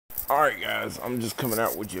Alright guys, I'm just coming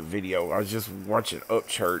out with your video. I was just watching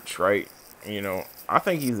Upchurch, right? You know, I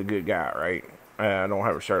think he's a good guy, right? I don't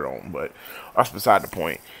have a shirt on, but that's beside the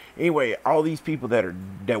point. Anyway, all these people that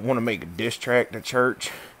want to make a diss track to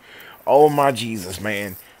church, oh my Jesus,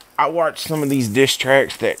 man. I watched some of these diss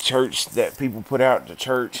tracks that people put out to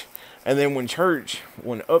church, and then when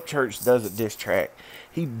Upchurch does a diss track,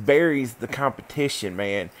 he buries the competition,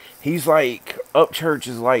 man. He's like, Upchurch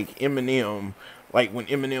is like Eminem, like when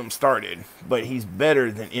Eminem started, but he's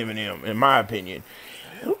better than Eminem, in my opinion.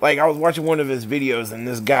 Like, I was watching one of his videos, and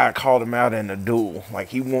this guy called him out in a duel. Like,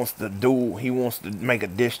 he wants to duel. He wants to make a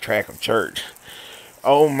diss track of church.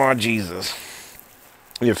 Oh, my Jesus.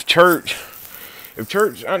 If church,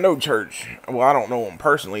 I know church. Well, I don't know him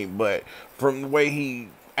personally, but from the way he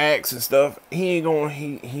acts and stuff, he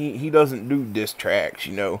doesn't do diss tracks,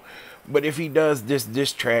 you know. But if he does this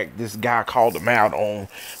diss track, this guy called him out on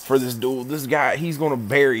for this duel, this guy, he's gonna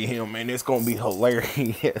bury him, and it's gonna be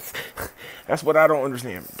hilarious. That's what I don't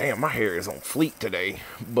understand. Damn, my hair is on fleek today.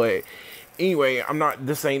 But anyway,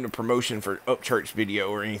 this ain't a promotion for Upchurch video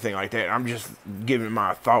or anything like that. I'm just giving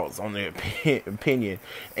my thoughts on the opinion.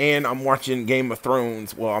 And I'm watching Game of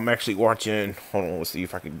Thrones. Well, I'm actually watching, hold on, let's see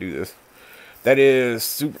if I can do this. That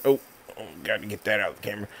is got to get that out of the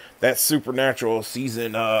camera. That's Supernatural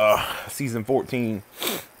season 14,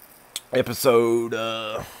 episode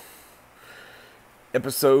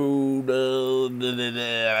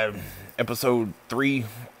 3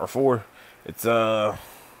 or 4. It's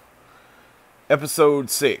episode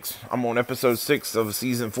 6. I'm on episode 6 of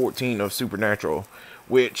season 14 of Supernatural,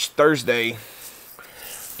 which Thursday.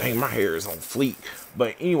 Dang, my hair is on fleek.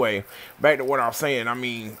 But anyway, back to what I was saying. I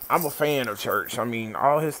mean, I'm a fan of Church. I mean,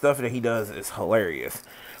 all his stuff that he does is hilarious.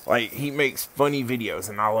 Like, he makes funny videos,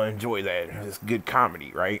 and I'll enjoy that. It's good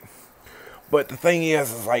comedy, right? But the thing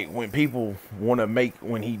is like, when people want to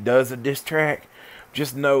when he does a diss track,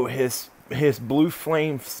 just know his blue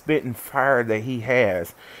flame spitting fire that he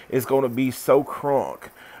has is going to be so crunk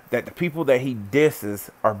that the people that he disses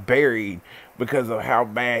are buried because of how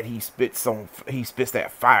bad he spits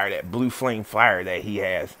that fire, that blue flame fire that he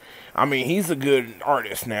has. I mean, he's a good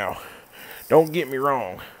artist now. Don't get me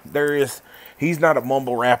wrong. He's not a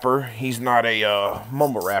mumble rapper. He's not a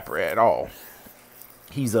mumble rapper at all.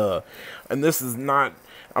 And this is not,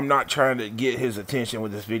 I'm not trying to get his attention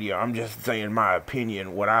with this video. I'm just saying my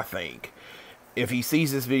opinion, what I think. If he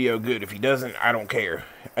sees this video, good. If he doesn't, I don't care.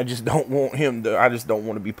 I just don't want him to, I just don't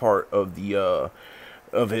want to be part of the,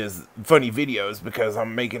 of his funny videos, because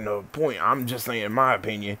I'm making a point. I'm just saying my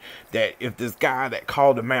opinion, that if this guy that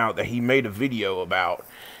called him out, that he made a video about,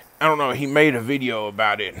 I don't know, he made a video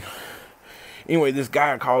about it. Anyway, this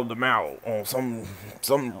guy called him out on some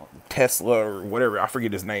Tesla or whatever, I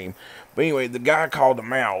forget his name. But anyway, the guy called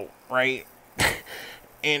him out, right?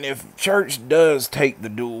 And if Church does take the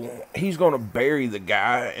duel, he's going to bury the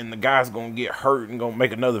guy, and the guy's going to get hurt and going to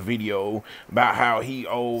make another video about how he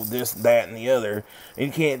owed this, that, and the other.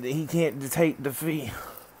 And he can't take defeat.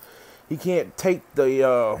 He can't take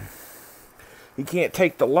the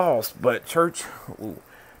loss. But Church, ooh,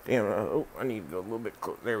 damn, I need to go a little bit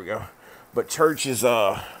closer. There we go. But Church is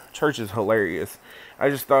hilarious.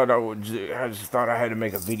 I just thought I had to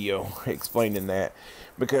make a video explaining that,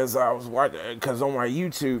 because I was watching, because on my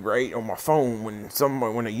YouTube, right, on my phone, when a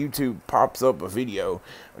YouTube pops up a video,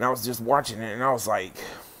 and I was just watching it, and I was like,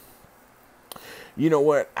 you know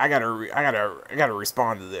what, I gotta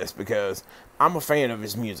respond to this, because I'm a fan of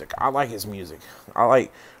his music. I like his music. I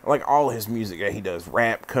like all his music that he does: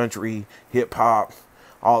 rap, country, hip hop,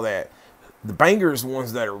 all that. The bangers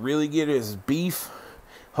ones that are really good is Beef,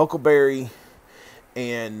 Huckleberry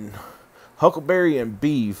and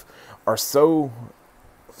Beef are so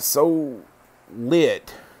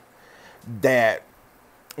lit that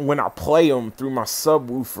when I play them through my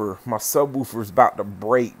subwoofer's about to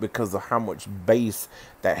break because of how much bass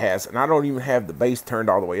that has, and I don't even have the bass turned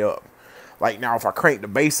all the way up. Like, now if I crank the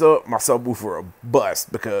bass up, my subwoofer will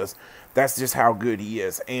bust, because that's just how good he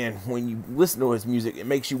is. And when you listen to his music, it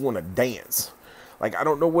makes you want to dance. Like, I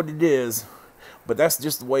don't know what it is, but that's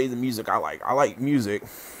just the way the music I like. I like music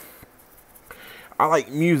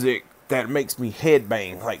that makes me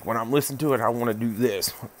headbang. Like, when I'm listening to it, I want to do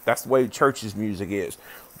this. That's the way Church's music is.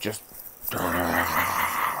 Just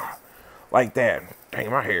like that. Dang,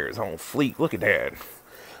 my hair is on fleek. Look at that.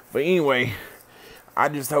 But anyway, I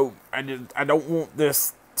don't want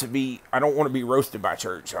this to be, I don't want to be roasted by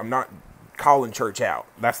Church. I'm not calling Church out.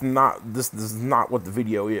 This is not what the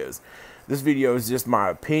video is. This video is just my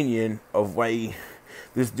opinion of way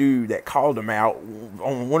this dude that called him out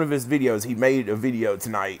on one of his videos. He made a video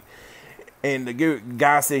tonight, And the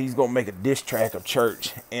guy said he's gonna make a diss track of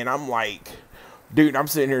Church, and I'm like, dude, I'm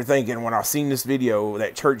sitting here thinking when I seen this video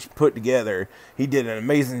that Church put together, he did an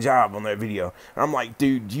amazing job on that video. And I'm like,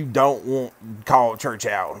 dude, you don't want to call Church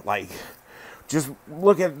out. Like, just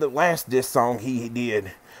look at the last diss song he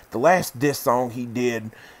did. The last diss song he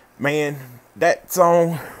did, man, that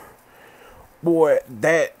song, boy,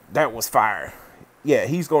 that was fire. Yeah,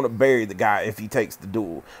 he's going to bury the guy if he takes the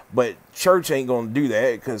duel. But Church ain't going to do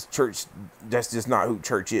that because Church, that's just not who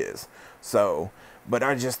Church is. So, but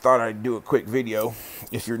I just thought I'd do a quick video.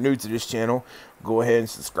 If you're new to this channel, go ahead and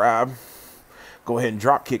subscribe. Go ahead and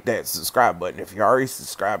drop kick that subscribe button. If you're already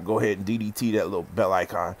subscribed, go ahead and DDT that little bell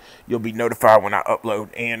icon. You'll be notified when I upload.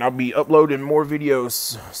 And I'll be uploading more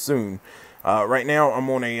videos soon. Right now, I'm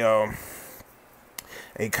on a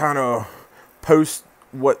kind of post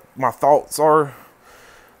what my thoughts are.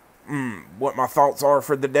 What my thoughts are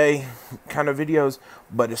for the day kind of videos.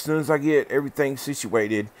 But as soon as I get everything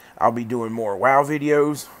situated, I'll be doing more WoW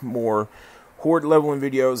videos, more horde leveling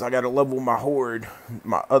videos. I gotta level my horde,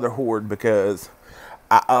 my other horde, because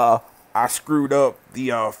I screwed up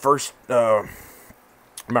the first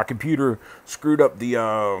my computer screwed up the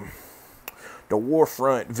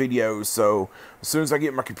Warfront videos. So as soon as I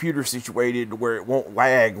get my computer situated where it won't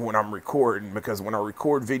lag when I'm recording, because when I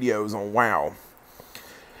record videos on WoW,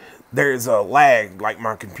 there's a lag, like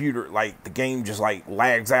my computer, like the game just like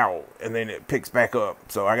lags out and then it picks back up.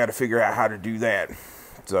 So I got to figure out how to do that.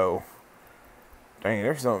 So, dang,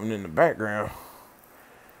 there's something in the background.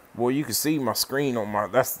 Boy, you can see my screen on my,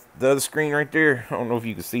 that's the other screen right there. I don't know if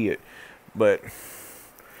you can see it, but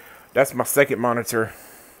that's my second monitor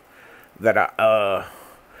that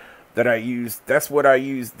I use. That's what I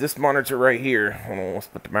use. This monitor right here. Hold on, let's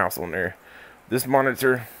put the mouse on there. This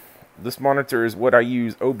monitor is what I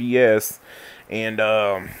use, OBS, and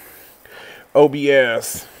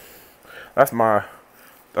OBS. That's my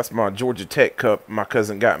Georgia Tech cup my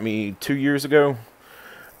cousin got me 2 years ago.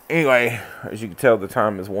 Anyway, as you can tell, the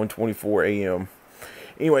time is 1:24 a.m.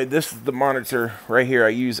 Anyway, this is the monitor right here I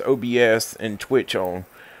use OBS and Twitch on.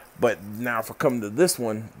 But now if I come to this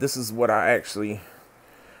one, this is what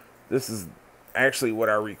this is actually what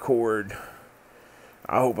I record.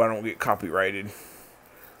 I hope I don't get copyrighted.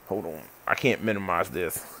 Hold on, I can't minimize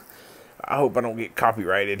this. I hope I don't get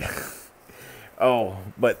copyrighted. Oh,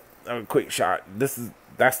 but a quick shot.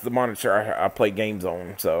 That's the monitor I play games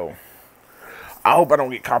on. So I hope I don't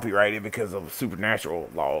get copyrighted because of supernatural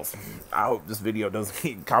laws. I hope this video doesn't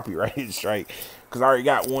get copyrighted strike, because I already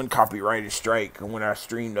got one copyrighted strike when I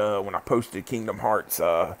streamed, when I posted Kingdom Hearts,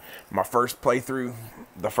 my first playthrough,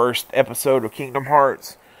 the first episode of Kingdom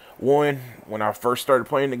Hearts 1. When I first started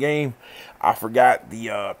playing the game, I forgot the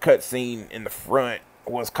cutscene in the front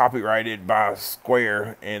was copyrighted by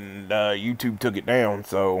Square, and YouTube took it down.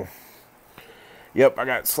 So, yep, I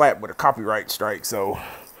got slapped with a copyright strike. So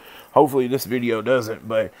hopefully this video doesn't.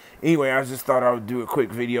 But anyway, I just thought I would do a quick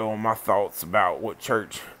video on my thoughts about what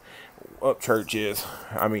Upchurch is.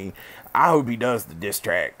 I mean, I hope he does the diss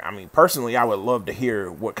track. I mean, personally, I would love to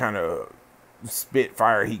hear what kind of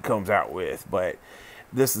spitfire he comes out with. But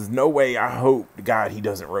this is no way. I hope to God he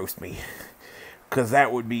doesn't roast me, because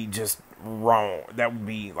that would be just wrong. That would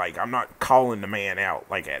be like, I'm not calling the man out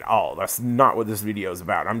like at all. That's not what this video is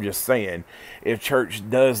about. I'm just saying, if Church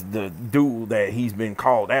does the duel that he's been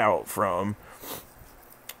called out from,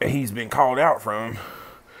 he's going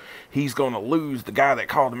to lose. The guy that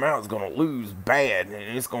called him out is going to lose bad,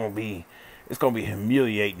 and it's going to be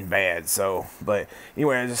humiliating bad. So, but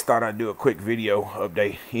anyway, I just thought I'd do a quick video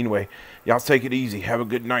update. Anyway, y'all take it easy. Have a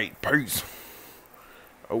good night. Peace.